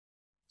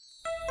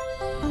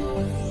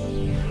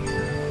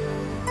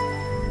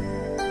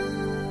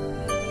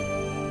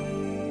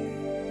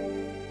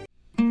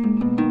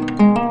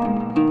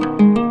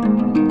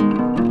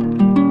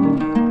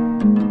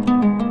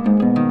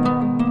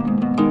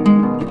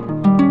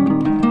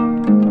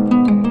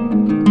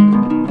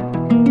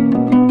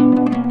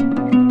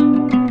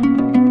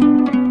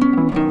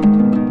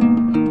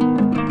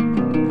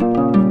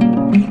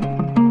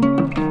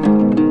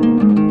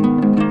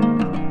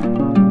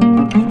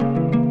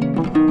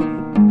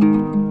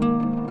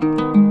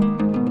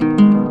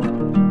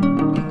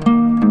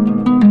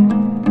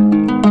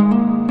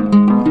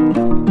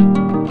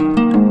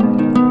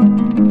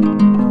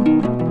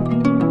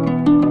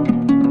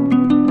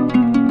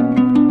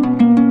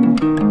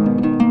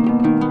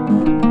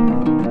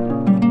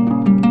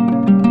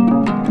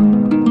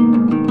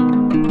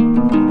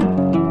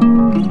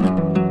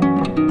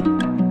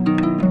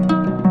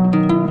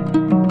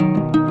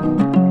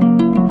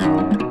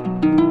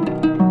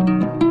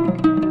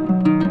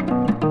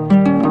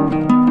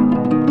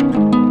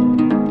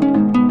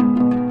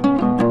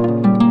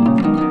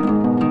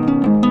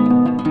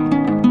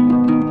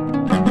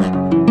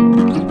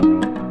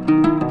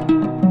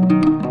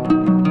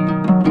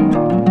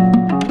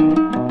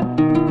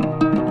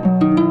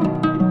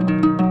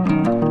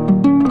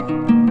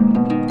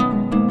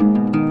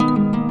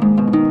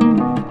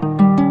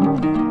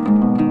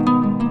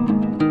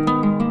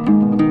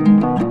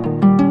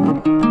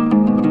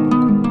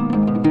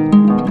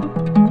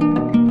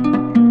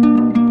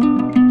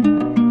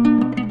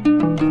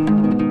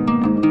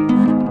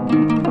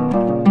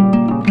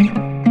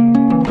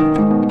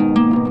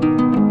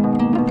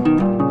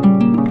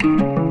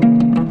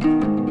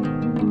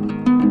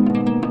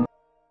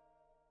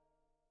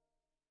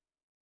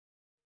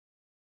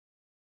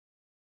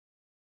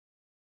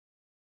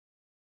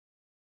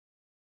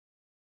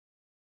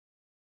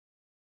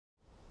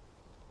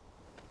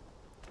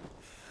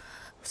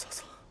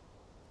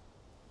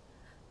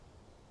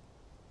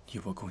你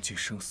我共经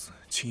生死，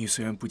情谊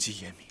虽然不及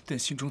言明，但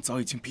心中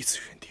早已经彼此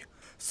认定。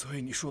所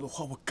以你说的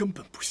话我根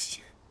本不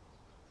信。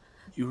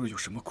你若有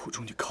什么苦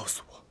衷，你告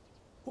诉我，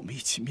我们一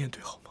起面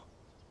对好吗？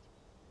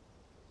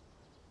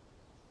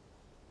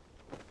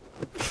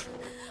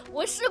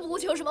我是不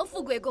求什么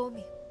富贵功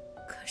名，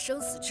可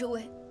生死之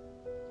危，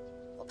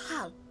我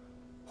怕了。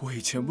我以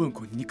前问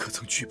过你，你可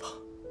曾惧怕？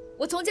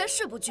我从前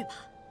是不惧怕，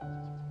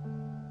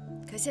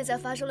可现在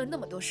发生了那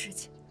么多事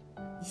情，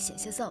你险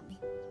些丧命，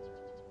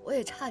我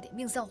也差点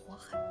命丧火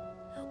海。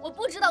我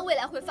不知道未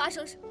来会发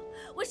生什么，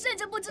我甚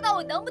至不知道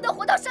我能不能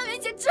活到上元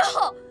节之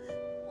后。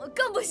我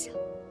更不想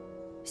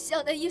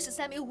像那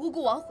13名无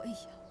辜亡魂一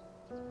样，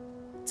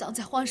葬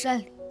在荒山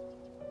里。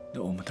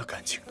那我们的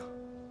感情呢？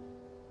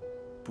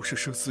不是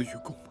生死与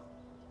共吗？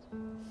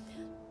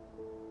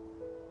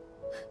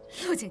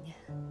陆景年，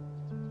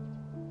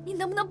你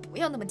能不能不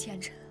要那么天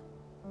真？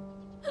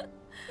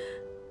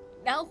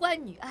男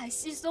欢女爱，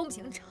稀松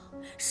平常。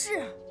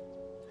是，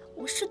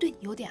我是对你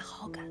有点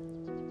好感，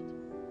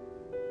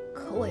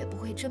可我也不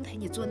会真陪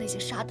你做那些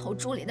杀头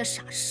株连的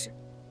傻事。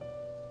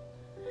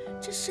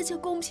这世界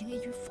公平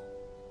与否，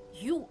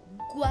与我无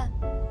关。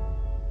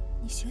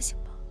你醒醒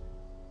吧。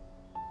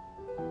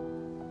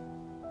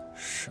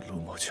是陆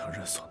某强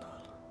人所难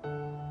了，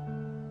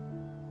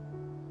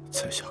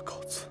在下告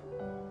辞。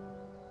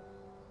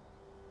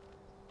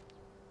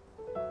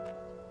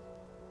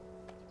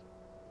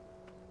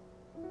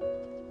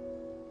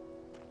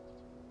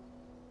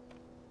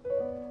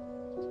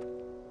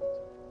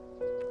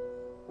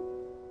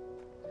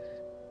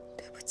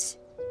对不起，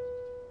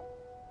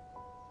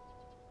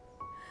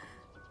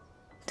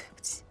对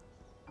不起。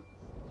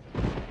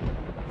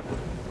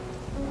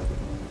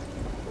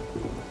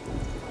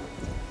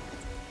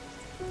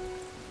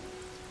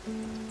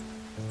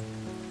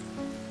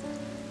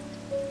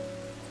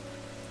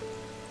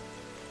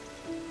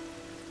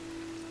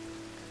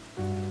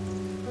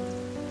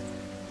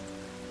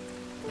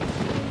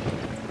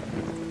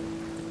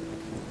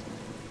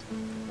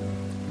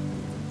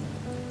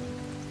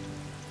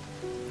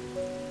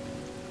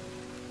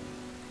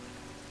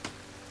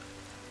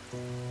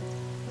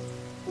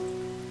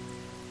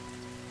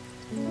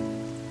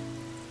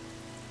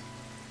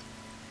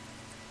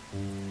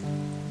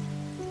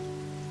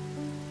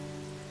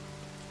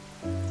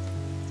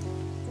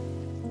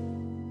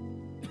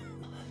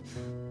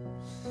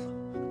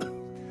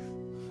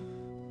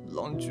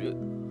郎君，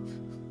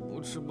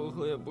不吃不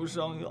喝也不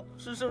上药，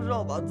是不是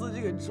要把自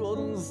己给折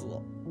腾死？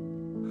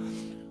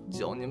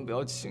叫您不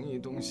要轻易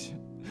动心。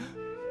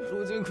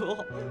如今可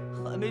好，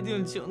还没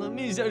定情呢，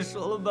命先折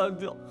了半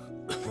条。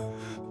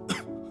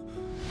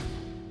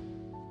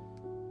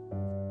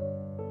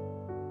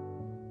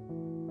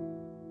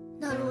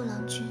那陆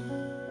郎君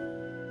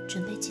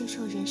准备接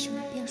受人生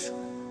的变数了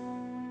吗？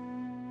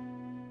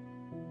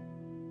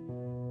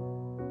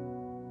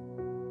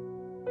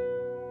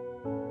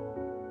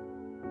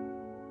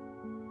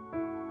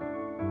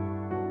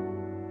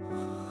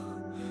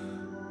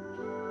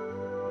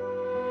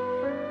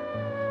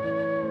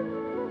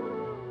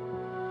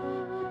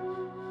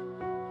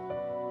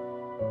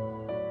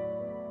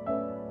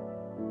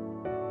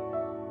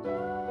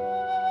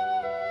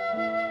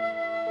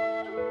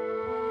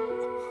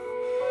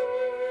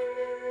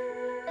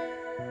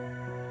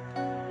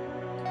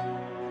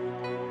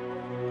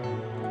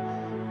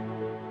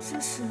这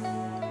是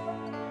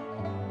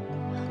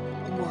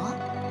我，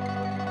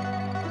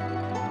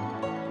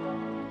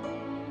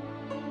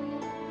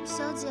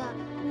小姐，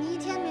你一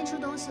天没吃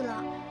东西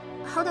了，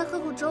好歹喝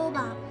口粥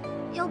吧，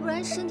要不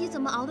然身体怎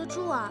么熬得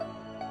住啊？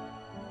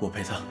我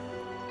陪他，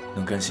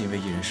能甘心为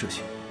一人涉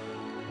险，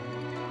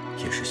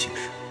也是幸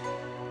事。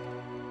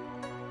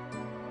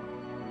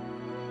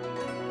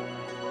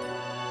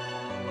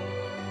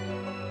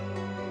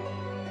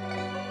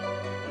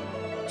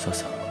飒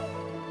飒，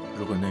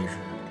如果那日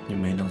你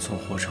没能从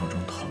火场中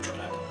逃出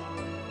来的话，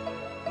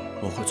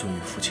我会做与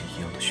父亲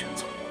一样的选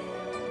择，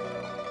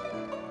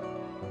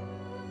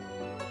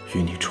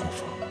与你重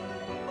逢。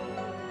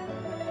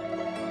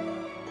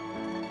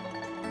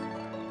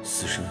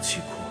死生契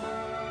阔，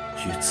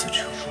于此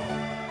成双。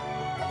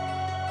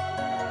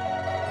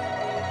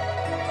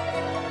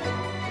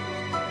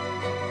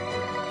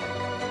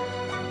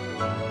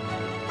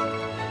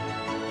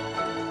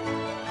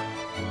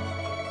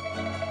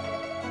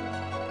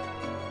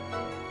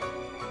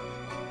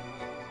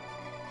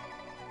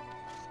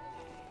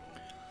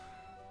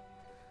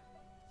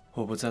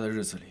我不在的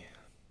日子里，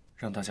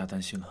让大家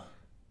担心了。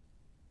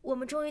我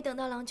们终于等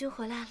到郎君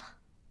回来了。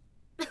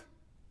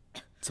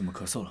怎么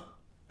咳嗽了？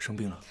生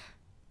病了？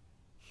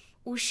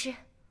无事，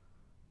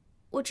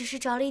我只是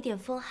着了一点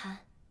风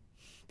寒，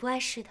不碍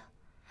事的。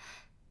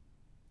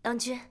郎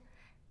君，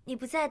你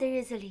不在的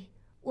日子里，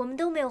我们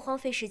都没有荒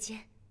废时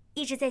间，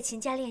一直在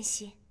勤加练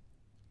习。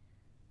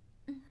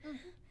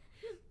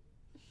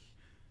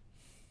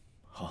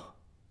好，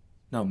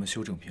那我们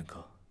休整片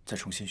刻，再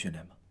重新训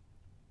练吧。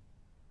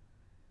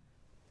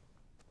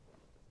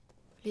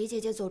李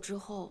姐姐走之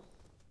后，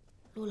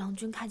陆郎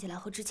君看起来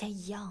和之前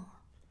一样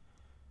啊。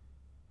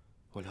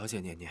我了解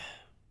年年，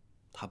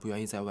他不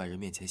愿意在外人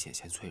面前显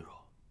现脆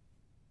弱。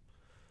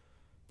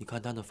你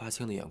看他那发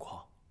青的眼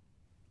眶，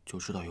就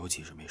知道有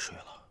几日没睡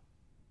了。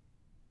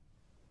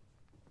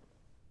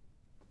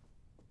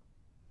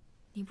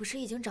你不是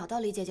已经找到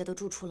李姐姐的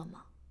住处了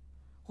吗？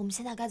我们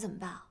现在该怎么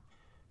办啊？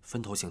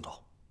分头行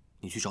动，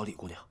你去找李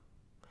姑娘，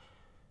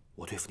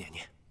我对付年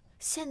年。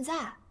现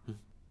在？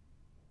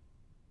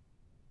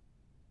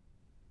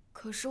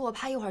可是我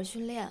怕一会儿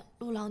训练，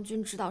陆郎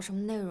君指导什么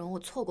内容，我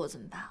错过怎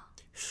么办啊？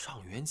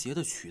上元节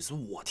的曲子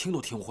我听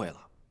都听会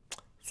了，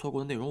错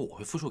过的内容我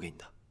会复述给你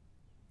的。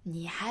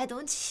你还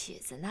懂曲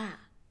子呢？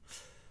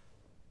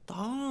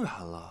当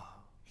然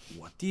了，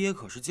我爹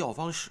可是教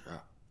坊使，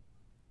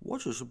我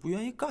只是不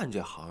愿意干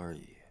这行而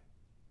已。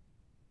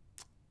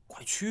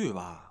快去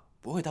吧，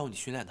不会耽误你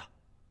训练的。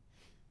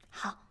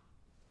好。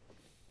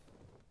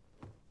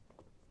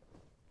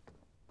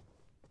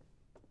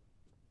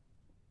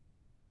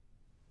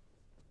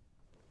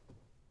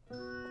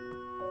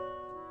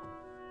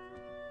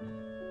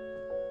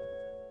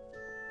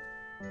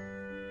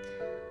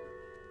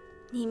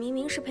你明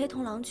明是陪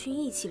同郎君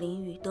一起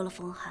淋雨得了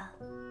风寒，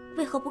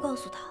为何不告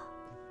诉他？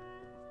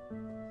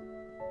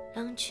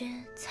郎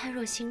君灿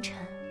若星辰，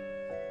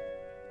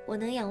我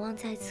能仰望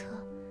在侧，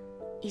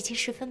已经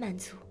十分满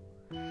足。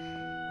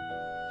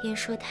言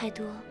说太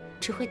多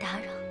只会打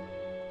扰。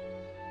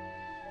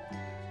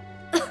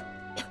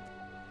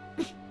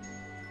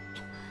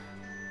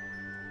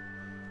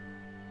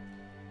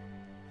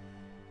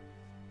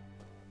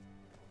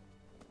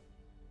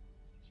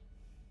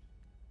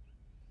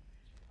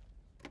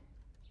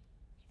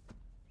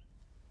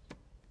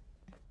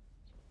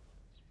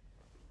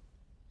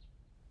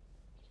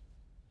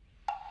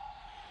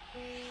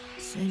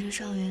随着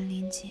上元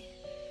临近，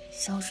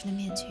消失的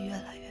面积越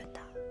来越大，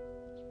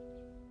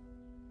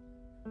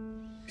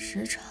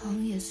时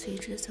长也随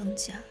之增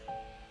加。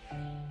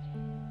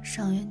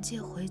上元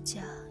节回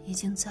家已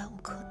经再无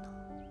可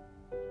能，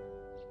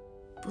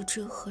不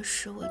知何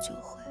时我就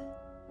会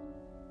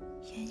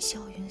烟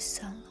消云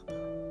散了吧。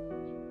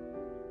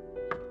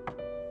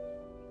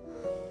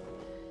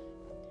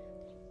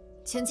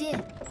请进。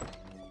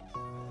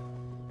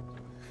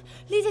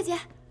李姐姐，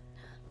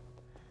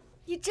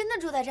你真的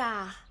住在这儿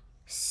啊？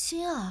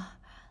欣儿，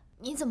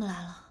你怎么来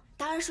了？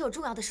当然是有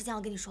重要的事情要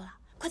跟你说了，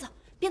快走，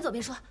边走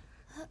边说。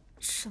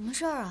什么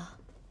事儿啊？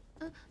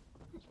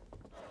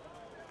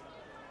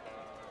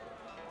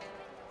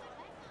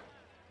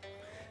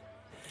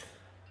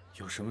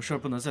有什么事儿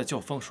不能在教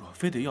坊说，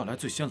非得要来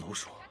醉仙楼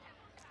说？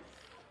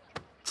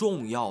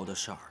重要的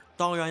事儿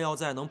当然要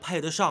在能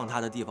配得上他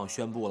的地方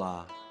宣布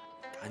了，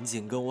赶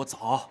紧跟我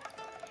走。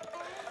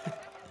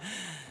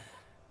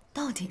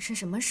到底是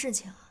什么事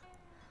情啊？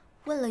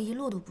问了一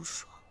路都不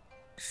说，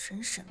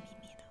神神秘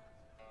秘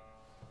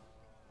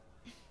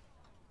的。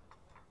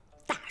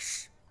大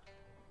事。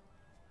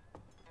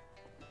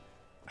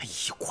哎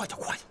呀，快点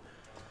快点！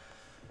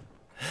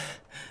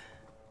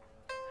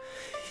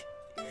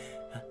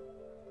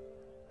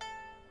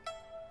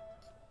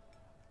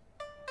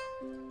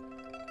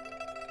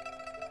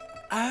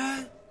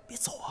哎，别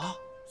走啊，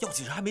要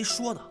紧事还没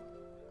说呢。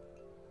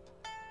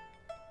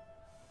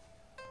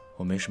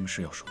我没什么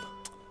事要说的。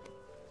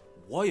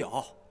我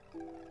有，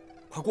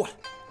快过来，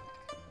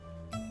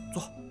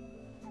坐。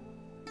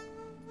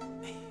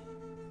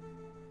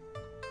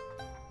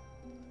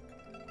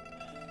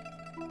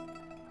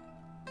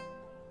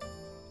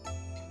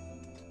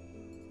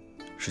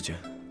世杰，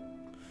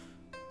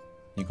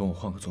你跟我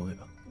换个座位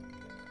吧。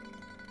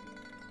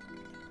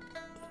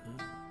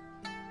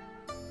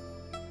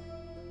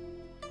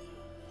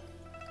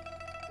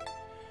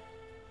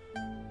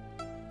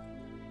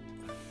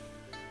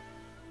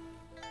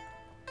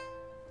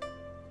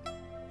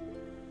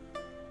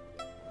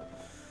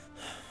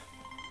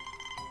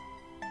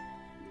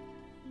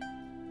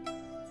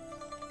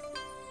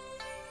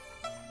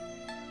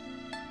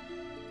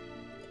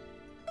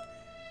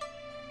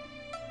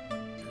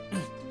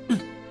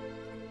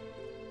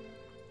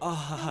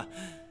啊，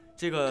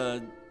这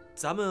个，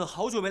咱们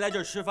好久没来这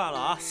儿吃饭了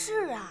啊！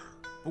是啊。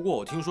不过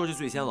我听说这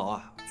醉仙楼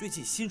啊，最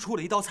近新出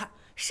了一道菜。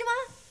是吗？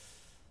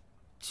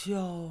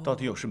到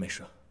底有事没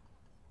事？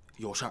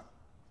有事儿。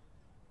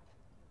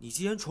你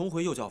既然重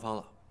回右教坊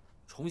了，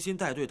重新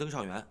带队登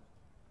上元，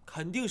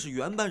肯定是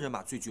原班人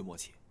马最具默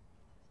契。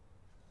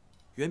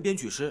原编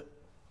剧师，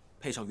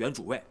配上原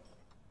主位，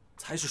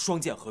才是双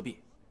剑合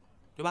璧，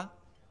对吧？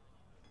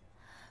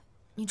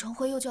你重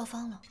回右教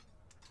坊了。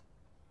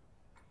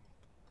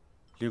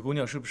李姑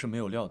娘是不是没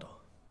有料到，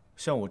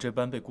像我这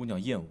般被姑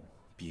娘厌恶、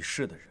鄙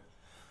视的人，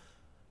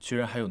居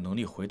然还有能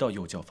力回到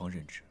右教坊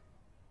任职？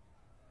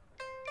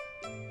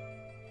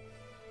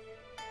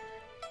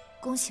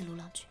恭喜陆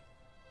郎君。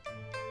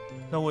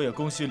那我也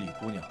恭喜李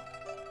姑娘，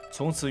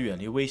从此远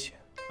离危险，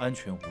安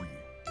全无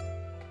虞。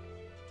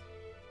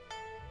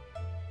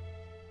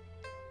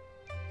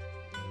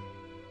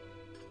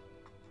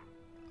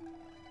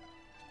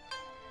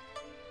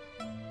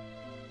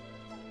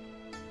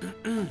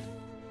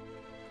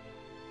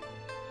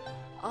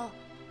哦，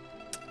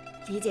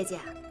李姐姐，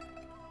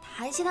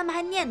韩熙他们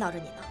还念叨着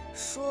你呢，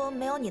说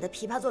没有你的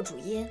琵琶做主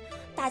音，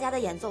大家的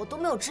演奏都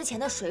没有之前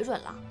的水准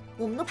了，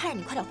我们都盼着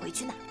你快点回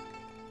去呢。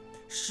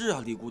是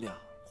啊，李姑娘，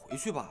回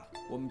去吧，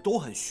我们都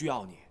很需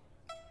要你，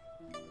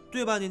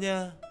对吧，年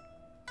年？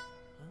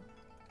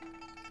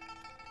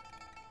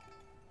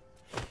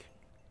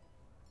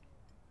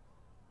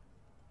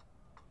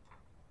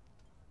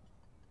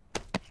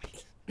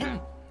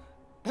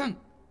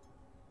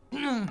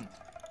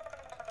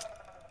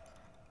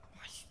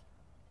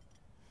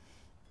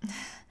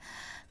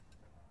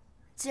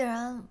既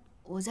然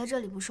我在这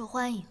里不受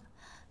欢迎，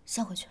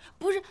先回去。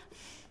不是，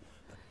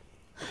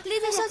丽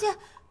子小姐，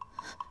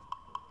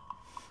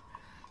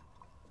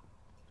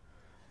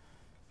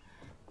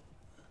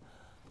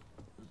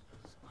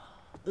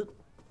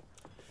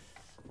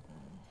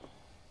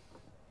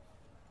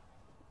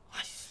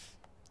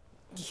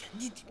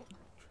你，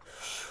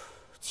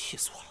气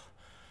死我了！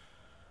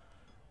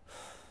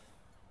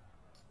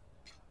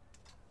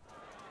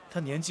他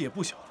年纪也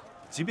不小了，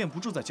即便不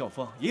住在教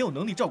坊，也有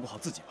能力照顾好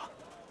自己吧。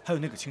还有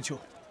那个青丘，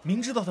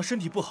明知道他身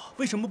体不好，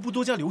为什么不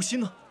多加留心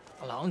呢？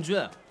郎君，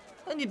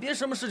哎，你别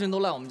什么事情都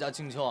赖我们家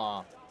青丘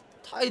啊，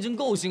他已经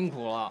够辛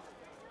苦了。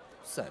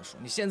再说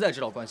你现在知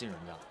道关心人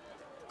家，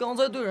刚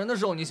才对人的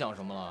时候你想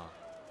什么了？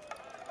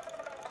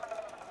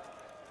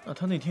那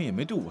他那天也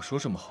没对我说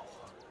什么好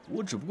话，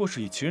我只不过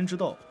是以其人之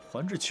道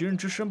还治其人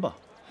之身吧。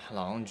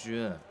郎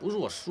君，不是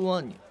我说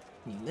你，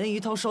你那一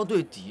套是要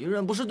对敌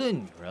人，不是对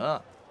女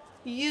人。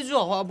一句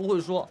好话不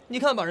会说，你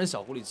看把人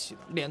小狐狸气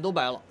的脸都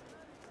白了。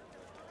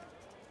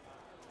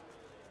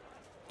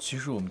其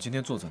实我们今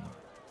天坐在那儿，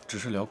只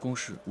是聊公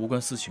事，无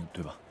关私情，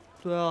对吧？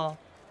对啊。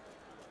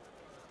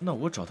那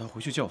我找他回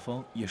去教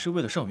坊，也是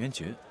为了上元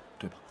节，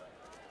对吧？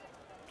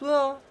对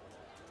啊。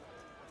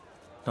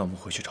那我们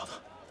回去找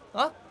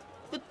他。啊，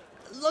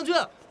郎君。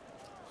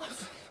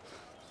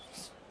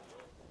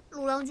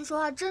陆郎君说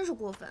话真是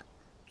过分，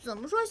怎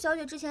么说小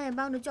姐之前也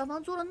帮着教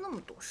坊做了那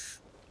么多事，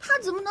他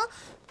怎么能？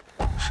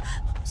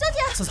小姐，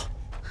飒飒，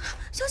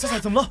小姐，飒飒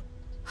怎么了？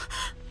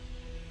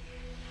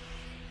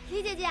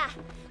李姐姐，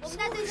我们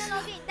在对身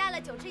楼给你带了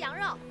9只羊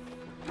肉，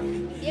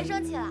别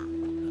生气了。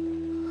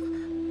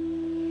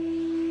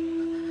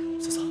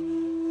飒飒，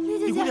李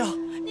姐姐，李姑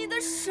娘，你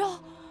的手。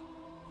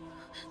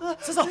飒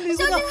飒，李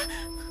姑娘。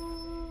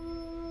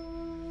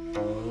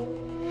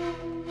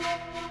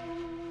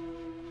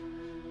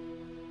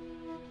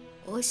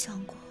我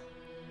想过，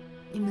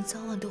你们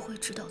早晚都会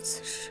知道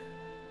此事，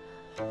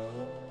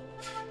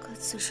可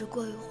此事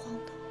过于荒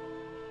唐，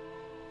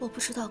我不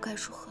知道该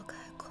如何开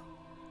口，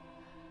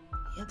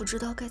也不知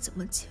道该怎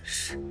么解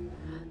释，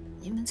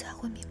你们才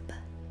会明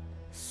白。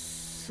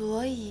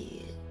所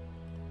以，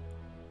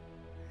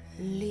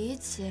李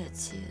姐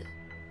姐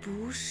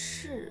不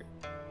是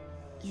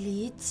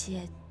李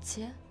姐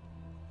姐。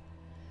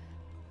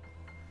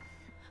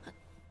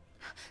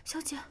小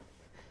姐，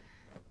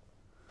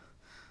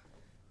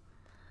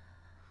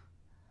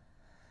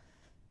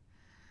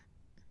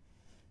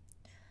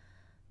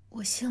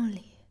我姓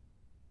李，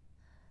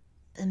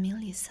本名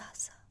李飒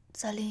飒，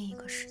在另一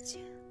个世界，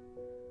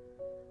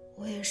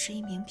我也是一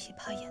名琵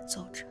琶演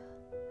奏者，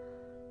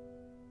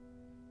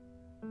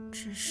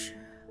只是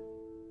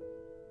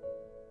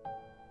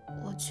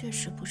我确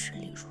实不是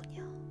李如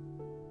娘。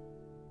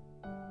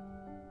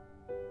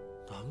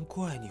难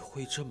怪你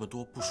会这么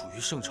多不属于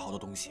圣朝的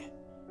东西，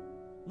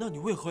那你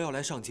为何要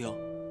来上京？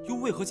又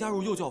为何加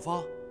入右教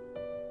坊？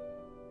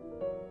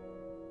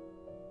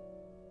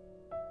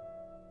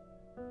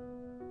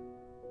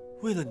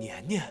为了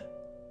年年。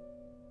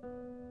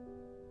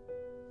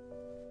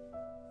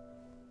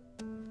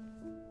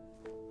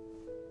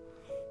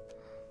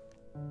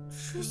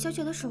是小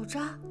姐的手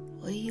札。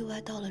我意外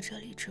到了这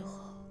里之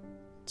后，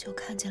就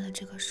看见了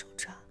这个手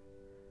札，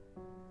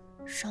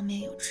上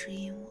面有指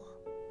引我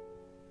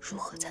如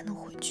何才能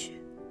回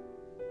去。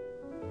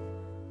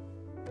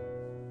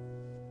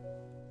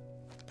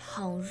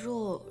倘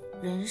若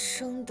人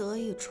生得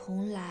以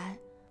重来，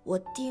我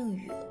定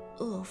与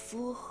恶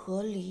夫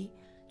和离，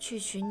去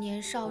寻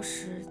年少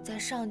时在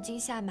上京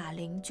下马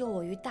陵救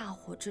我于大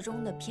火之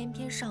中的翩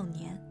翩少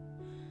年。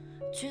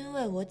君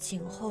为我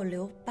颈后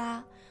留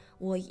疤，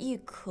我亦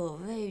可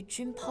为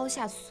君抛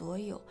下所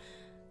有，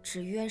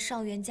只愿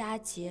上元佳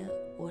节，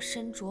我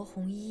身着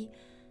红衣，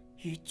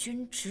与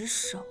君执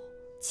手，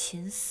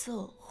琴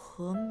瑟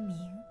和鸣。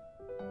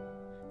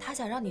他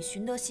想让你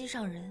寻得心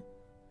上人，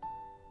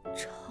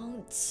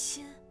成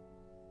亲。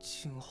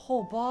颈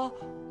后疤，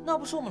那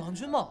不是我们郎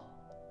君吗？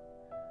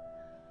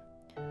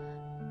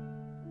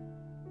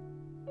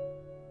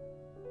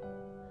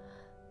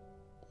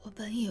我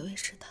本以为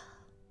是他，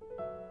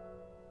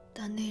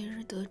但那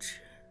日得知，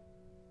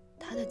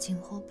他的颈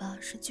后疤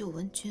是久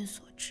闻君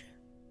所致，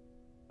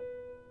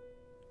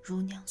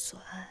如娘所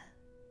爱，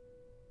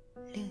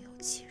另有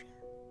其人。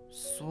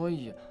所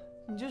以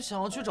你就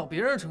想要去找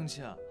别人成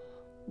亲？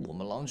我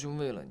们郎君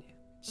为了你，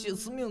几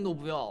次命都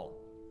不要了，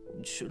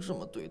你却这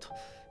么对他，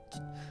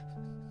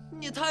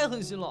你也太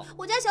狠心了。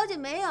我家小姐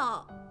没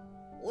有，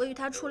我与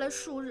她出来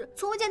数日，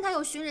从未见她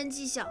有寻人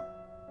迹象，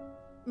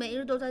每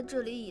日都在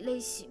这里以泪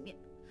洗面。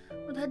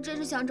若她真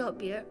是想找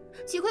别人，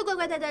岂会乖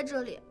乖待在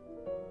这里？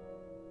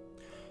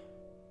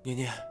年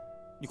年，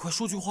你快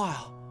说句话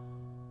呀！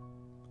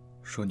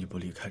说你不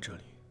离开这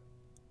里，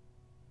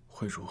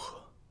会如何？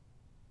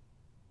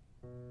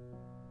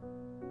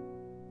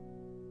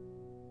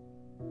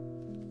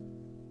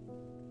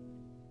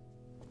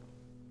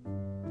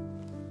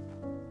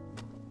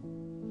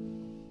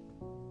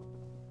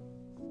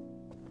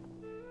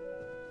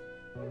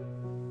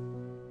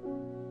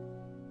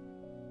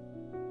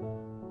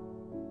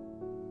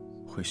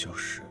会消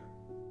失，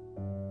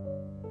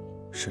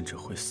甚至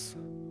会死，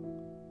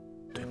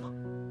对吗？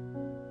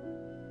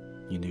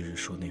你那日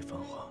说那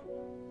番话，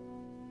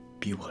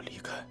逼我离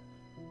开，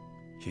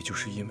也就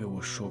是因为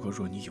我说过，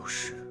若你有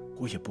事，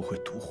我也不会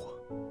独活，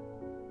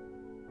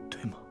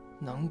对吗？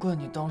难怪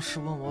你当时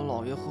问我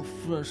老爷和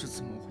夫人是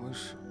怎么回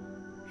事，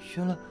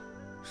原来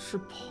是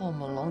怕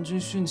马郎君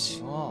殉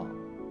情啊！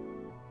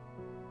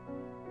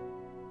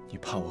你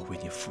怕我为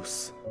你赴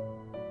死，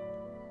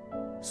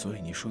所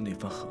以你说那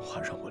番狠话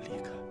让我离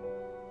开，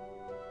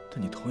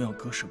但你同样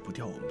割舍不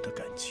掉我们的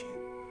感情，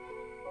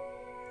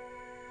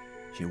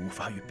也无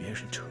法与别人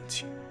成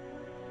亲，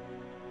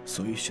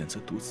所以选择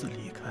独自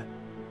离开，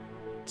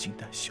静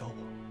待消亡，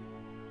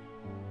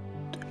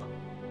对吗？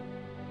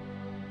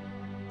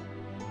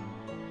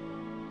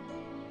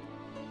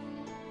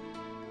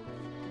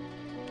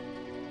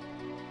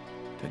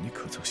但你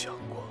可曾想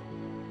过，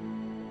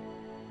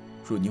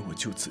若你我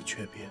就此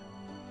诀别，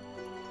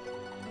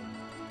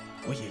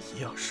我也一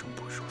样生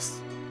不如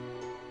死。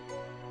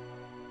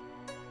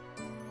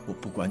我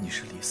不管你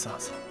是李飒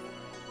飒，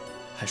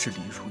还是李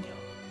乳娘，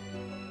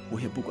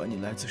我也不管你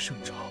来自盛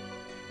朝，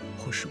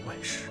或是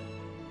外室。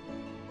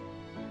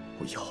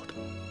我要的，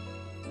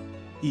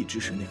一直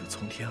是那个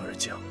从天而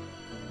降，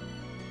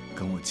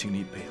跟我经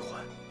历悲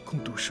欢、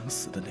共度生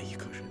死的那一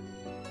个人。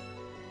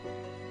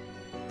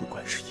不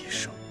管是一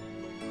生，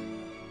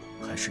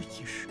还是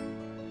一日，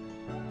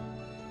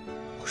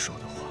我说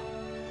的话，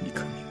你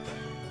可明白？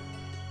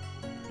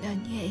那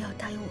你也要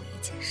答应我一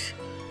件事，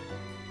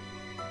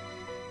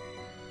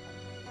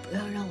不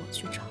要让我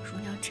去找乳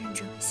娘真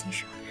正的心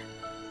上人。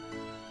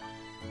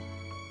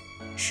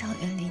上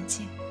元临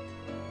近，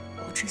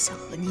我只想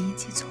和你一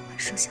起走完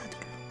剩下的路。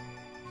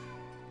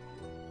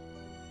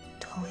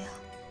同样，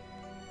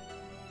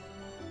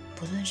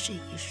不论是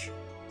一日，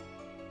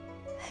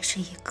还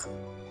是一刻，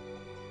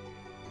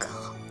可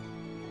好？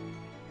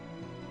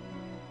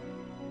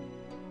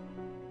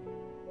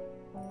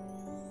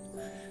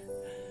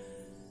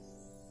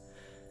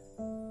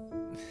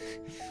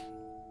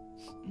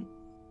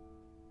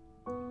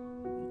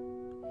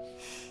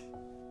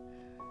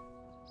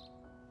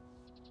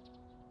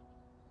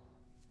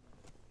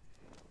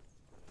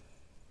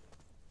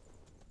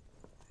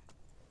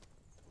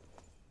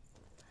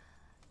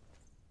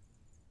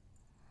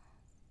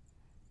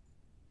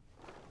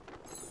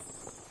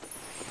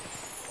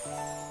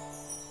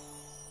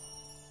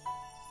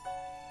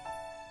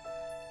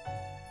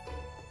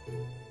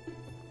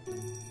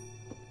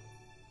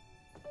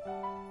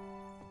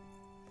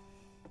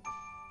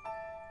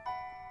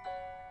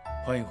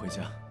欢迎回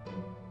家。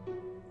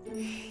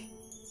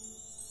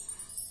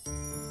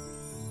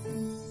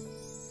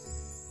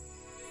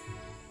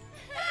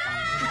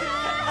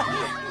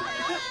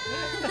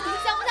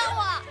想不想我？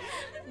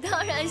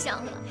当然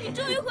想了。你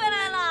终于回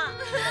来了！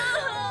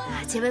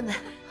姐妹们，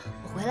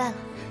我回来了。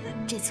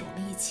这次我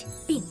们一起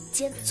并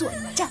肩作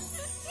战。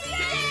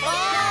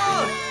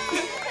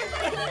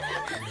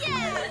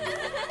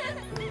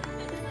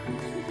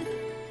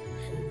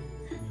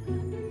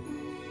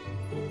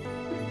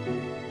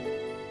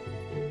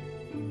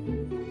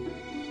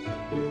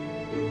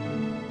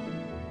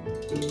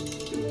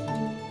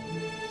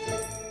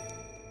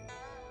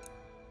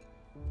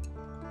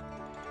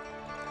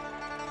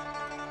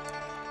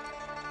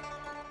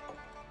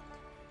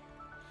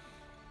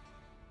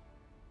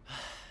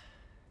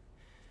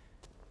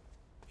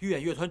预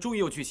演乐团终于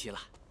又聚齐了，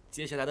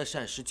接下来的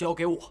膳食交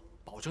给我，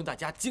保证大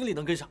家精力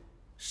能跟上。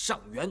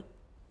上元，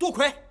多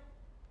亏。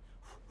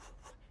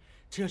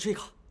吃这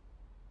个。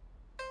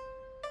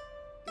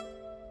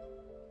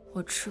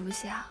我吃不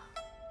下。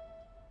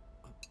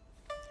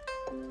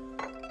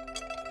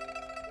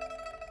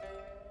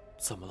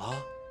怎么了？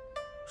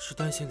是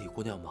担心李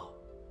姑娘吗？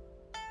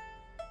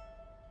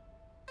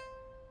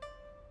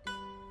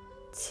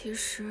其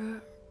实，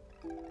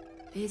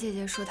李姐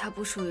姐说她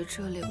不属于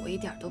这里，我一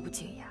点都不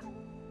惊讶。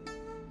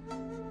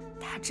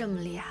她这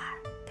么厉害，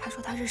她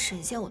说她是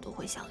神仙，我都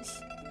会相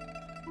信。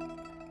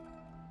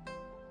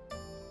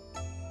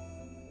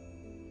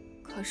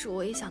可是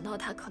我一想到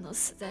她可能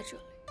死在这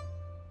里，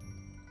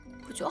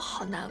我就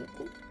好难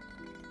过。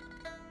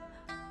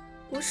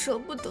我舍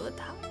不得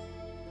她。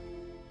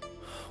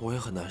我也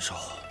很难受，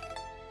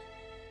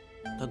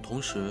但同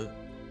时，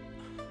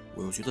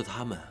我又觉得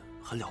他们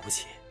很了不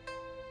起。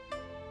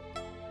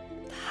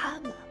他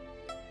们？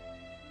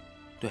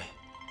对，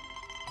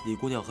李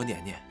姑娘和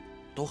年年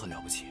都很了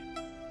不起。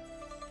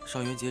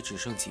上元节只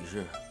剩几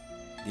日，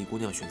李姑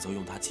娘选择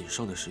用她仅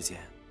剩的时间，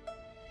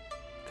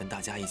跟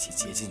大家一起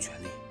竭尽全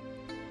力，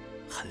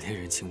很令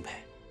人钦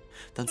佩。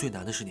但最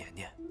难的是年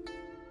年，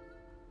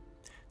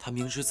他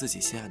明知自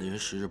己心爱的人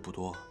时日不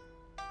多，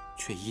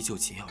却依旧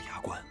紧咬牙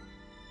关，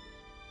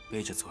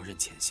背着责任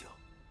前行。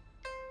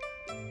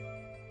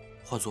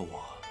换做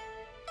我，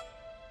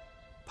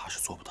怕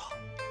是做不到。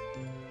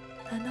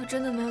难道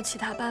真的没有其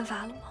他办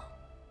法了吗？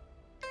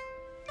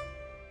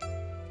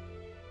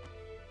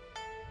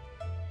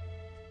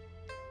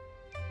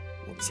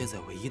我们现在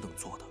唯一能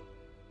做的，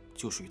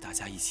就是与大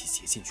家一起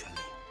竭尽全力，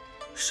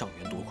上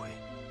元夺魁，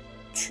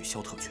取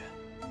消特权。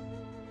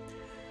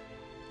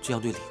这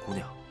样对李姑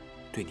娘、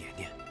对年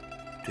年、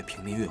对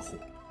平民乐户，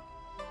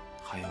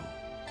还有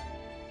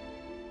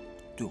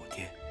对我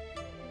爹，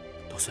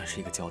都算是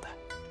一个交代。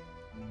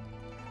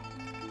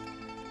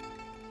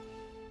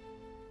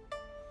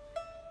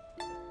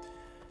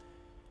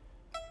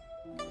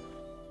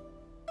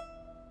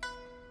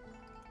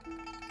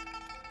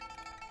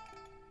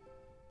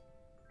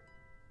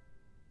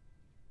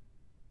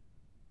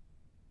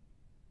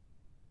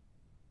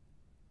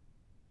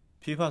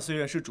琵琶虽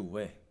然是主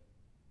位，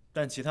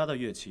但其他的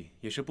乐器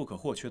也是不可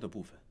或缺的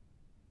部分，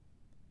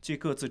既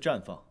各自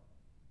绽放，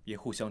也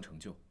互相成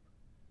就。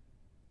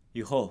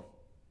以后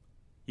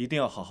一定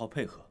要好好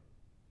配合。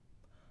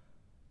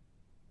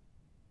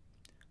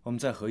我们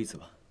再合一次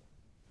吧。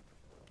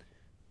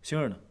星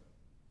儿呢？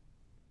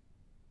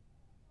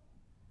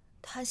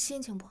他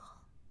心情不好，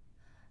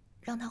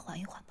让他缓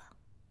一缓吧。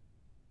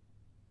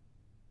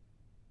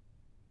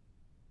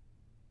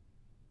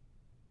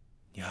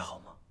你还好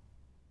吗？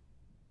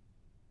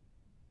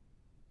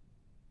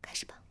开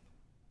始吧。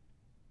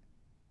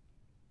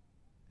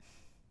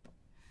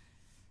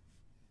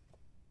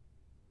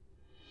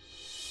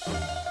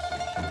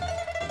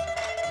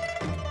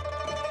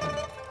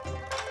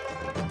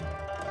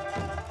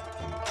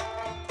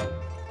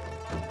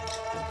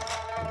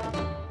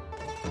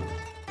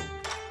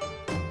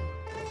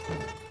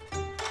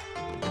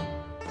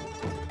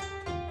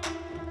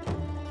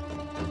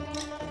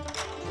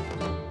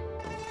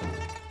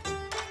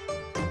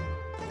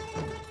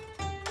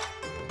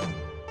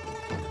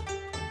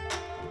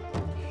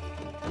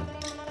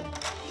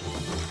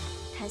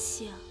檀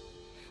溪，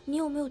你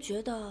有没有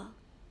觉得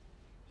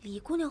李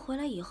姑娘回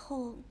来以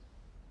后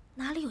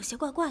哪里有些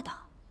怪怪的？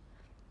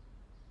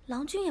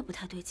郎君也不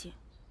太对劲。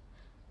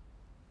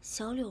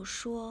小柳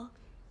说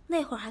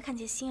那会儿还看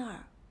见欣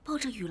儿抱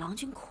着与郎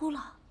君哭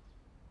了。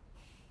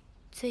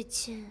最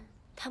近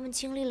他们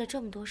经历了这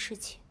么多事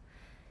情，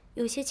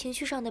有些情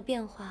绪上的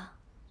变化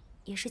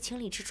也是情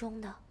理之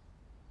中的。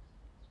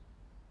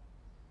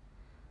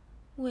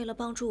为了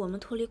帮助我们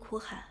脱离苦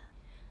海，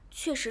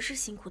确实是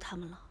辛苦他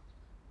们了。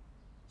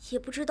也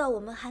不知道我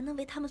们还能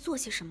为他们做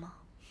些什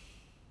么。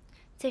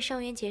在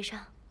上元节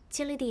上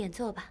尽力的演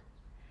奏吧，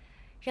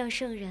让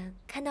圣人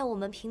看到我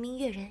们平民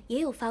乐人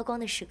也有发光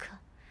的时刻。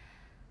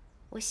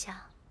我想，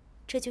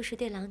这就是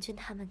对郎君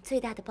他们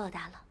最大的报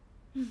答了。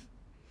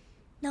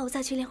那我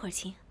再去练会儿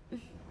琴。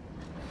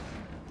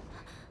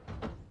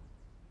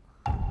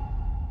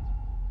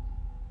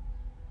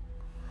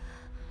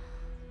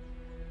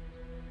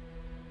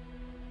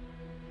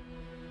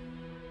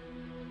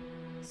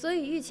所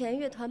以御前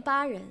乐团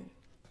8人，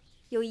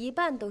有一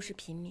半都是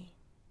平民。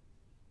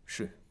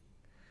是。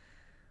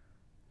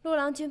陆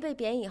郎君被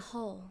贬以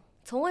后，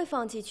从未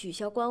放弃取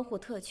消官户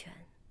特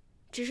权，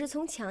只是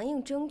从强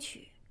硬争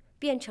取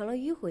变成了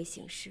迂回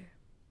行事。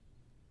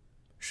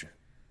是。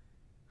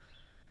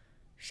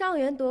上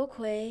元夺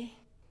魁，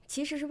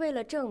其实是为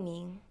了证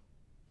明，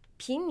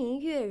平民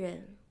乐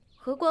人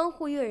和官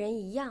户乐人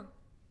一样，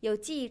有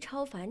技艺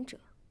超凡者。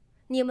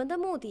你们的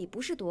目的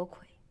不是夺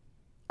魁，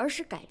而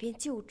是改变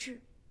旧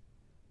制。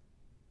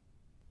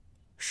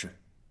是。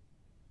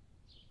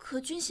可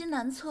军心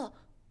难测，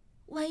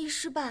万一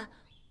失败，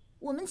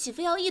我们岂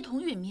非要一同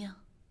殒命？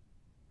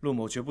陆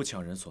某绝不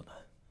强人所难，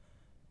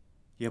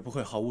也不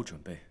会毫无准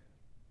备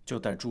就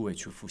带诸位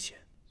去赴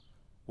险。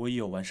我已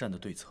有完善的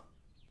对策，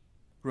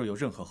若有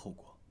任何后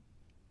果，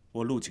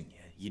我陆景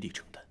年一力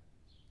承担。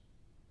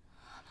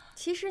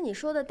其实你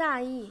说的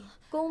大义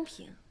公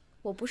平，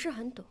我不是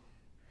很懂。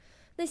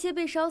那些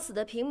被烧死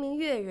的平民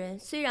乐人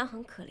虽然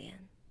很可怜，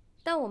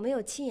但我没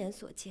有亲眼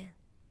所见，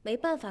没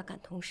办法感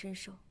同身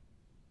受。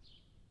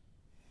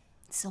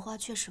此话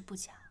确实不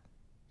假。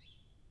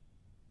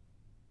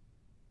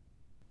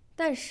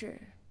但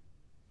是，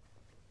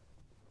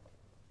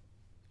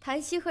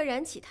檀溪和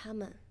冉启他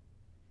们，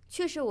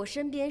却是我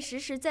身边实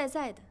实在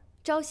在的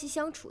朝夕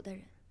相处的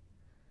人。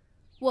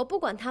我不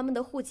管他们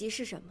的户籍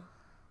是什么，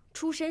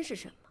出身是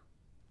什么，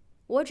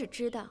我只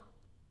知道，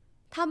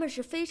他们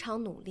是非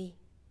常努力、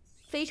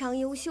非常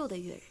优秀的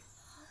乐人，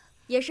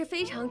也是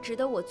非常值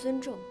得我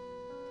尊重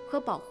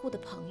和保护的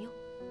朋友。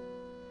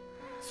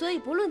所以，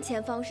不论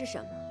前方是什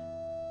么，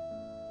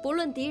不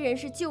论敌人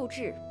是旧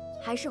制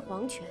还是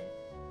皇权，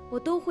我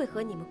都会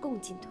和你们共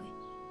进退。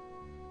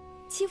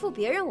欺负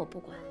别人我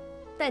不管，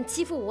但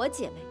欺负我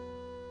姐妹，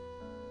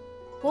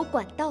我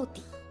管到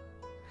底。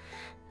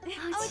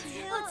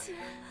傲晴，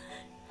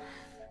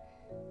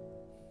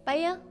白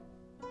英，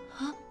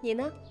你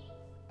呢？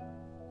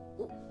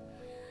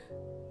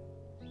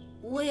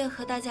我也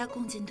和大家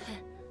共进退。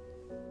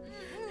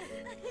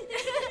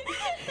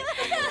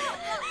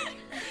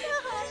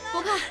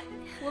不怕，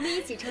我们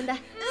一起承担。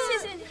谢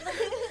谢你。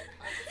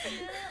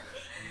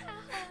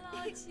太好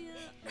了，亲，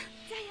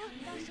加油！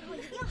到时候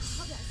一定要好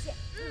好表现。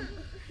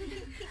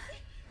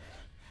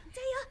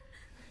加油！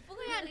不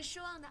会让你失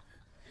望的。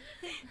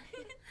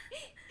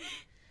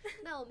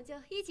那我们就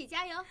一起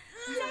加油！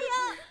加油！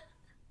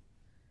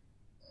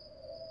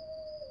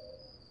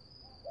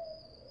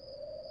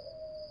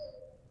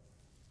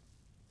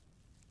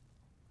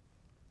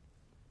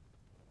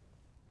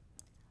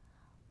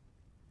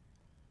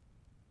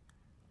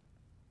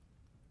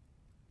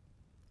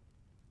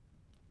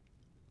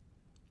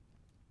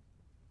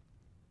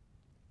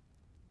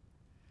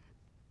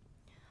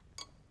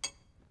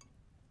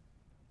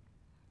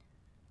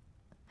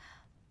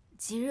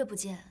几日不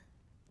见，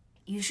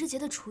宇师杰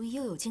的厨艺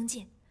又有精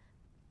进，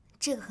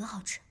这个很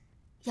好吃，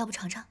要不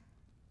尝尝？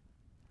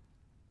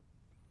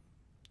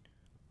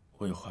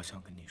我有话想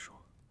跟你说。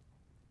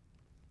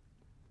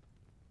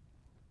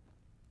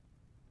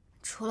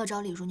除了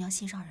找李如娘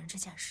心上人这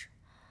件事，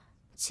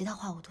其他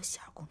话我都洗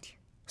耳恭听。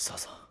飒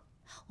飒，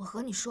我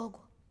和你说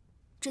过，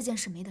这件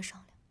事没得商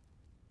量。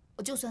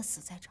我就算死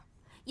在这儿，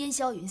烟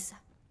消云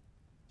散，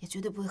也绝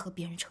对不会和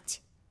别人成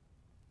亲。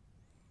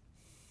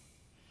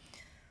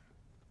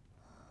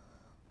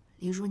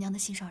李如娘的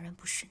心上人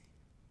不是你，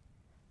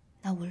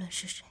那无论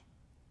是谁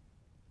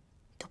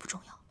都不重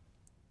要了。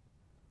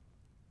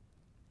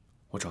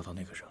我找到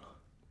那个人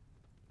了，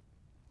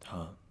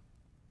他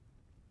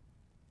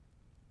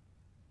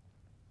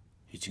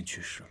已经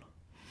去世了。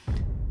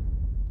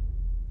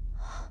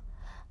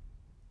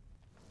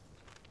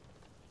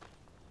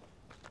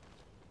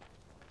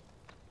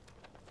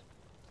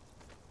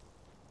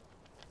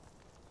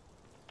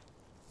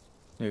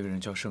那个人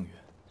叫盛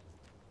远，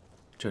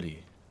这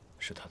里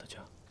是他的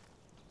家。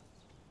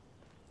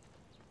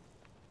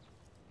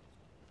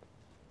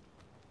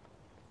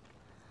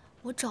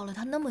我找了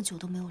他那么久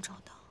都没有找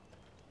到，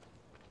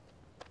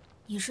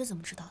你是怎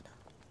么知道的？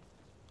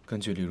根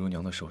据李如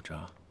娘的手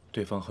札，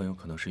对方很有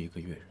可能是一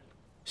个越人。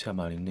下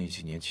马陵那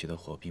几年起的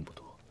火并不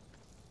多，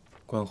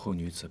关后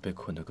女子被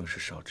困的更是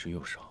少之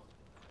又少。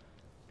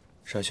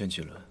筛选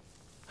几轮，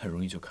很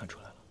容易就看出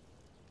来了。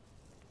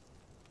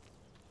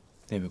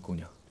那位姑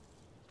娘，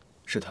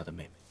是他的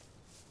妹妹。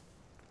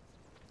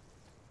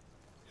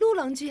陆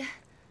郎君。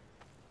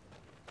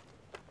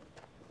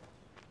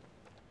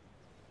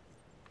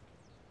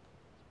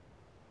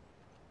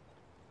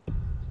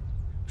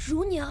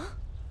如娘，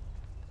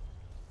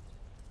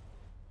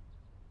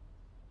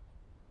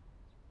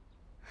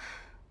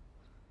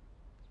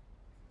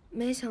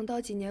没想到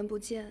几年不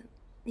见，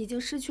已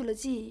经失去了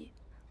记忆。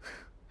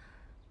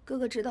哥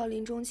哥直到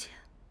临终前，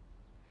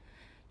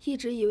一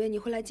直以为你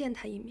会来见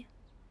他一面。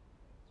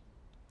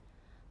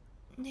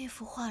那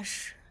幅画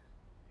是？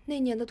那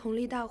年的同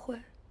力大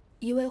会，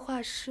一位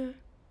画师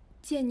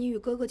见你与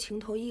哥哥情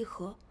投意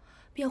合，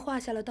便画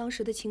下了当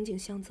时的情景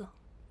相赠。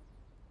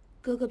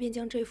哥哥便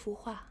将这幅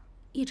画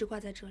一直挂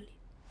在这里。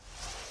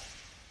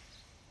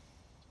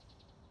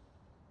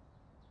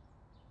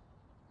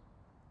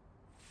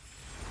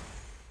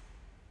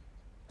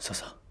飒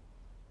飒，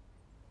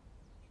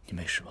你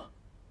没事吧？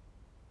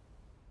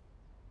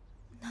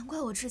难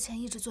怪我之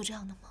前一直做这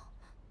样的梦。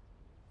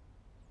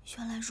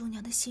原来如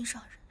娘的心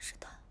上人是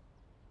他。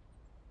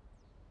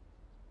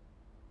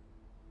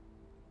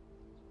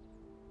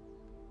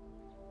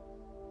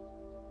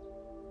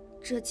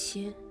这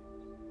琴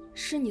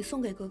是你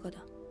送给哥哥的。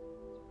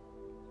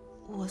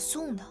我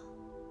送的？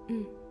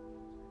嗯。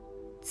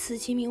此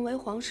琴名为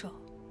黄首。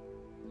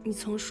你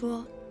曾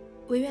说，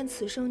唯愿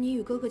此生你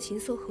与哥哥琴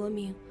瑟和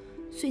鸣，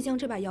遂将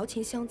这把瑶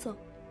琴相赠。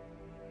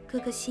哥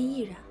哥心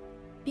亦然，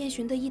便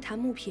寻得一弹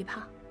木琵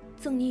琶，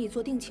赠你以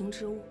作定情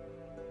之物，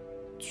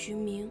取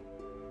名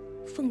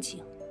凤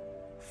颈。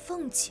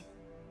凤颈，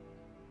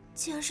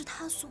竟然是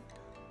他送的。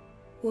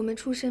我们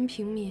出身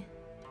平民，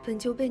本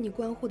就被你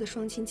关护的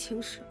双亲轻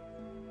视。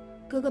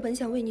哥哥本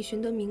想为你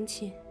寻得名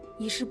琴，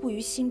以示不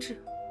渝心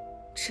志，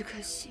只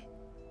可惜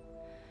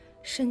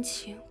深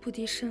情不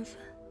敌身份，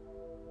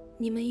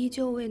你们依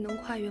旧未能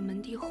跨越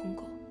门第鸿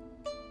沟。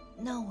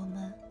那我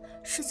们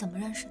是怎么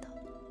认识的？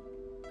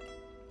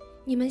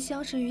你们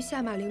相识于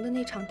下马陵的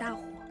那场大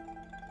火，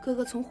哥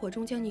哥从火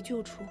中将你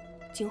救出，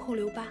颈后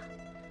留疤，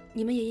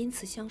你们也因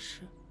此相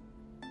识。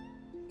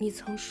你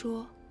曾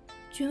说，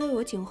君为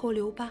我颈后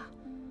留疤，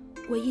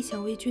我亦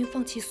想为君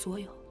放弃所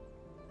有。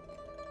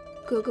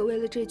哥哥为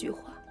了这句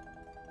话，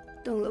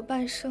等了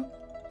半生，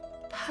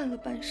盼了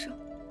半生，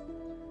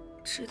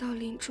直到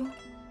临终，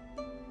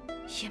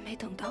也没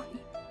等到你。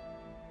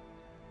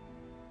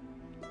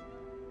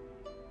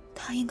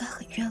他应该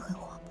很怨恨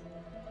我吧？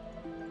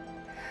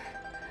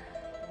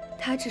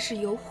他只是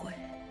有悔。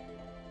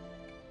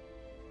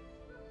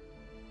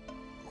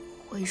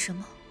悔什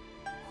么？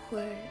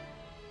悔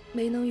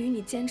没能与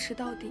你坚持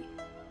到底。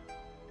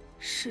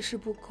世事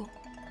不公，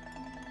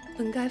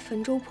本该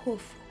焚舟破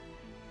釜，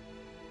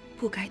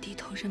不该低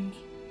头认命。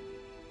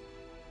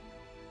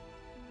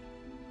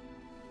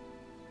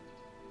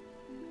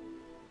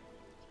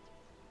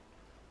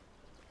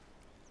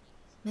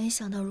没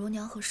想到如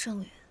娘和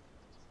盛远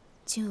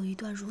竟有一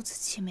段如此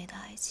凄美的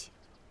爱情。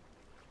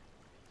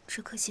只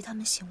可惜他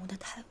们醒悟得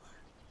太晚，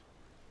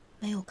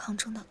没有抗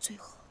争到最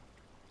后。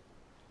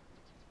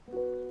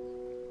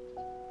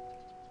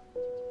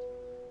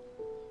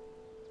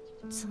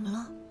怎么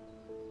了？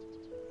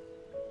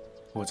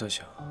我在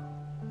想，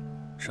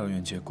上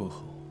元节过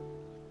后，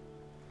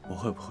我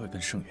会不会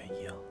跟盛元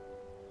一样，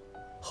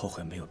后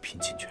悔没有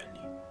拼尽全力？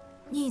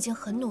你已经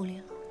很努力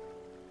了，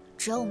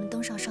只要我们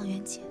登上上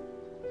元节，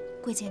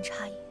贵贱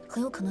差异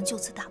很有可能就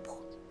此打破，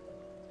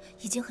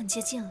已经很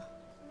接近了。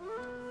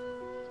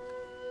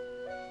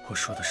我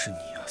说的是你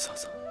啊，飒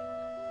飒。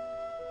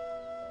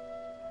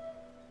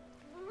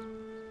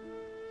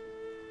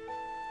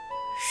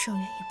盛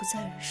元已不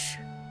在人世，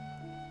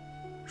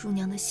乳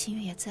娘的心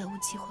愿也再无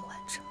机会完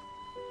成。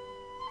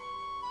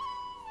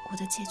我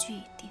的结局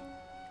已定，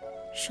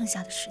剩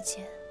下的时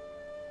间，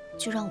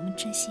就让我们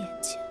珍惜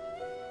眼前。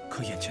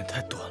可眼前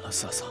太短了，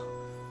飒飒。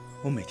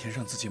我每天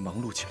让自己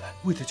忙碌起来，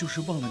为的就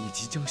是忘了你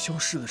即将消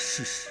失的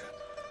事实。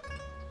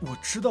我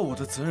知道我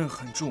的责任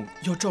很重，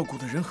要照顾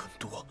的人很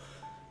多，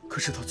可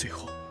是到最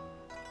后，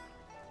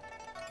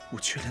我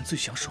却连最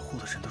想守护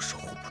的人都守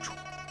护不住。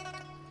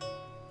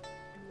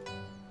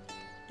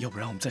要不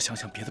然我们再想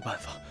想别的办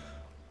法，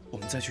我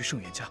们再去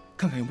盛远家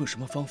看看有没有什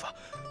么方法，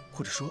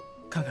或者说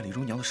看看李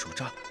荣娘的手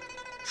札，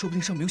说不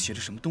定上面有写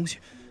着什么东西。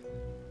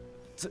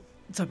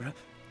再不然，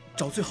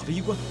找最好的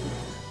医官。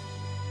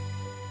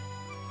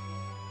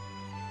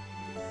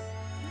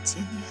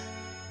今年，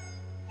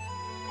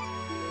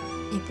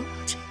你不要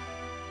这样。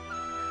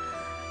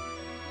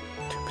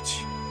对不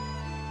起。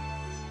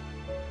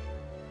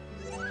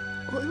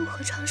我又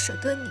何尝舍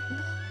得你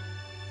呢？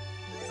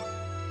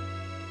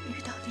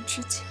遇到你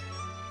之前，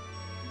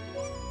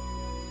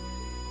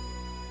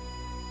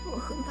我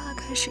很怕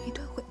开始一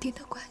段稳定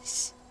的关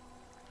系。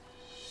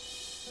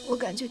我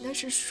感觉那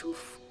是舒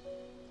服，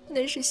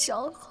那是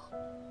消耗。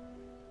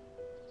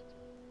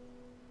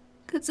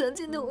可曾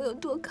经的我有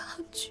多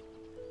抗拒，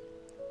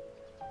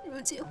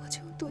如今我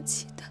就有多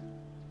期待。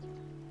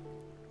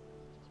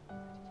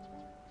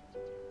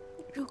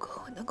如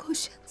果我能够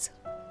选择，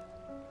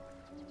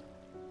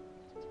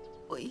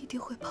我一定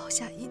会抛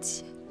下一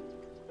切，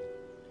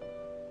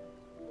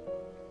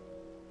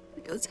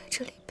留在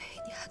这里陪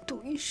你安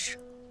度一生。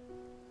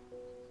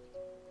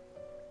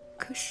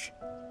可是，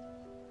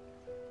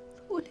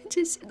我连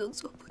这些都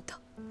做不到。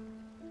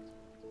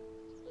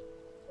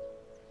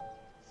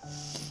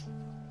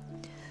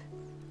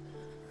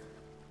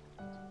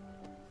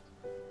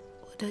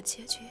我的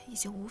结局已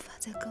经无法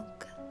再更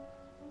改，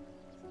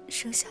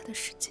剩下的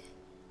时间，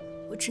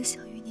我只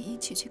想与你一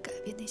起去改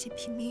变那些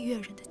平民越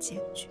人的结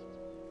局，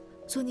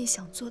做你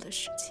想做的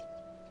事情。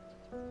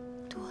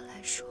对我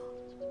来说，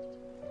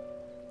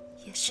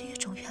也是一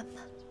种圆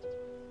满。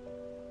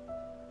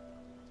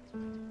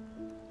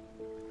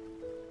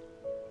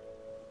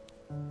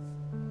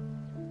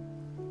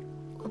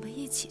我们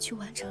一起去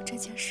完成这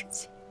件事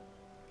情，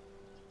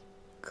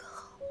可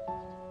好？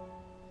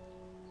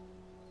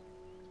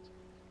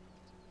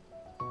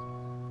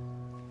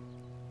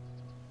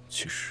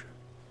其实，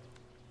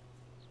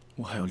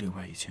我还有另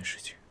外一件事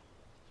情，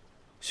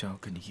想要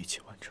跟你一起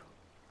完成。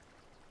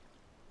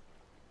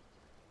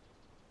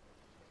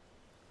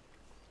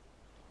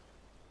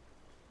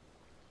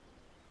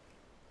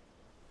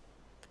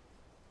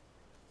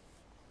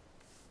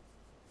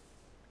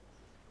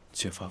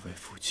结发为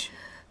夫妻，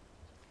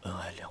恩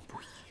爱两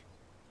不疑。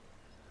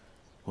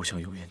我想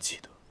永远记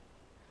得，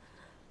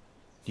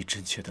你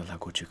真切的来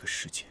过这个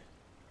世界。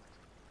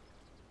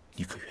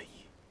你可愿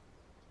意？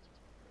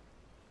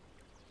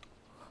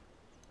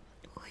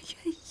我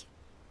愿意。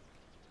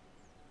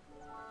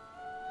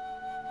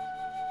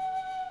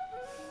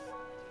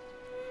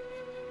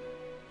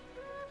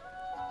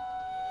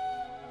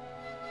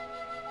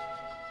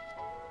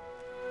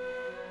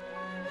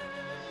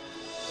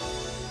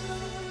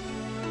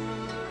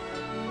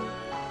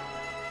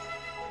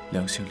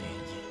两性联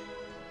谊，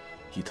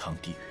一堂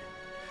地月，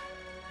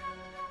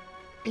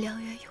良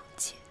缘永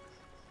结，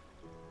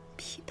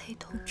匹配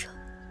同城。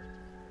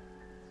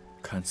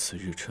看此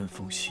日春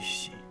风习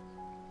习，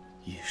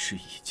已是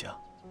一家。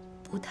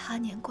不他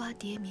年瓜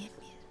蝶绵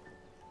绵，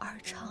而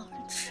长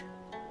而至。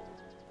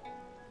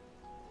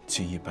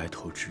今以白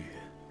头之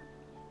约，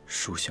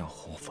书向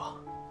红发。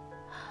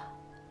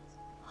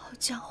好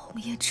将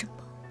红颜之梦，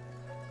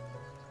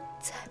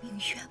再明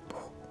渊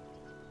谱。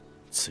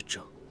此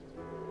正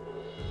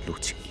陆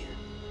景年，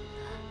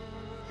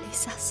李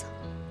飒飒。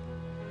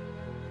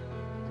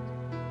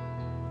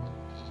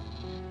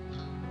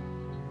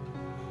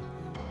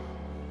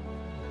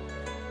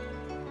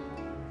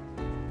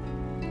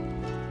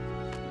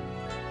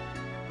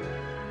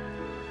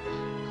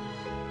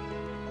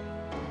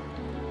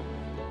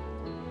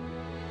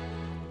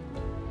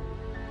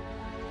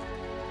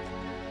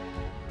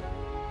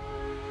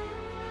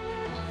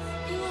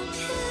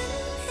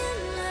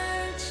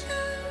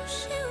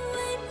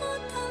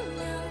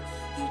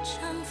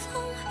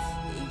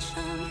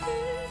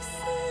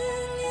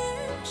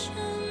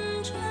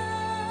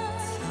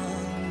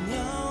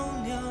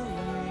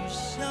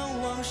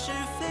是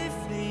沸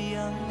沸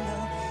扬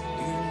扬，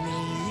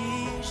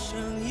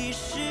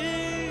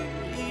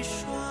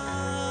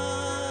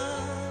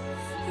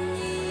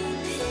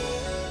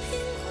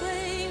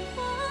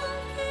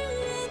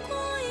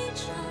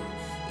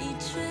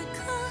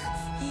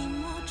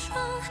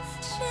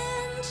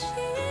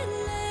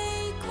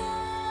泪光。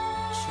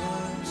这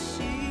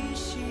熙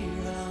熙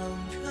攘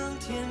攘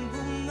填不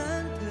满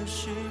的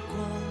时光，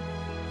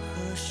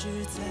何时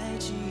再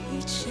记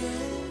一切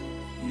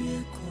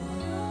月光？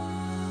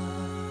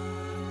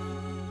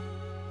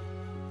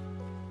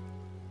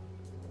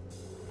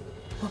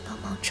我帮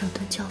忙整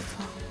顿教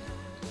坊，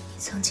你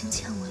曾经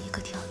欠我一个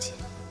条件，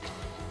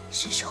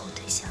是时候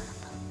兑现了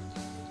吧？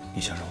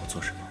你想让我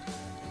做什么？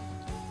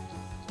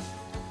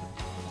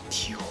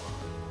替我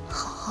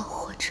好好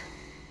活着。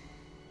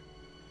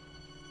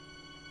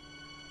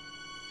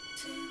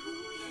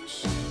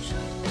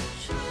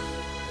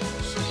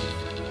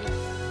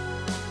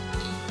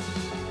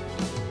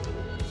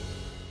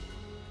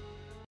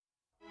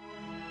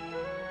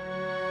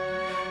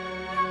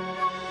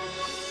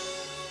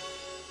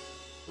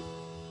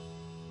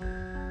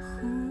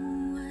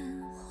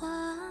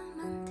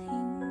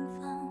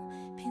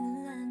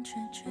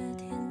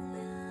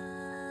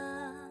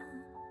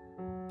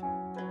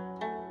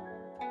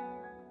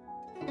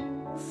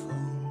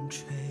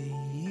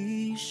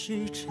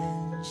是真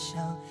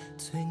相，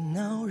最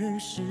恼人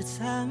是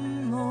残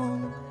梦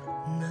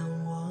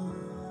难忘。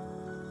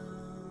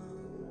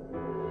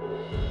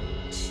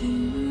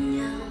轻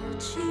鸟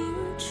尽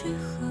去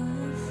何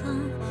方？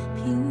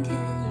平添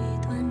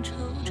一段惆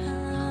怅。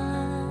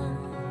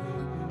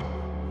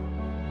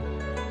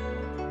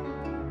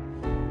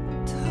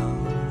倘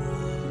若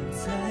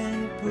再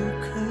不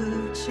可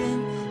见，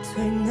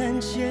最难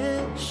解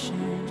是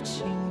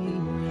情意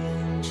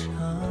绵长。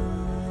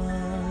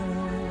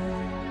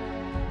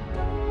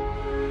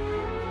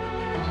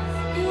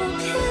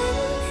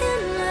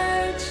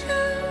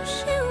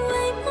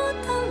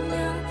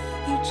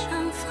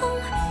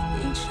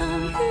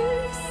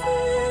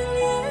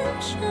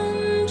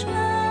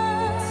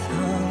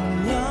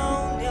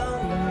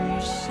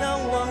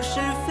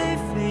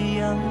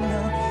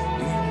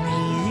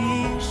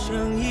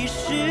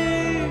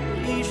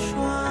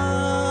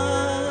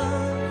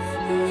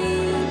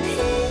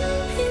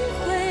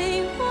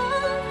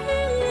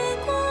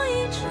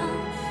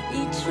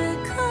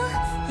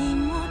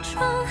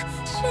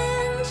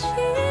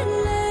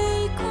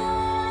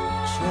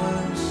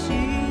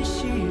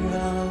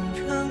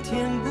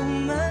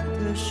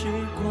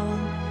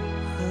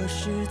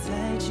时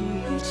再记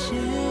一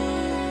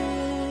切。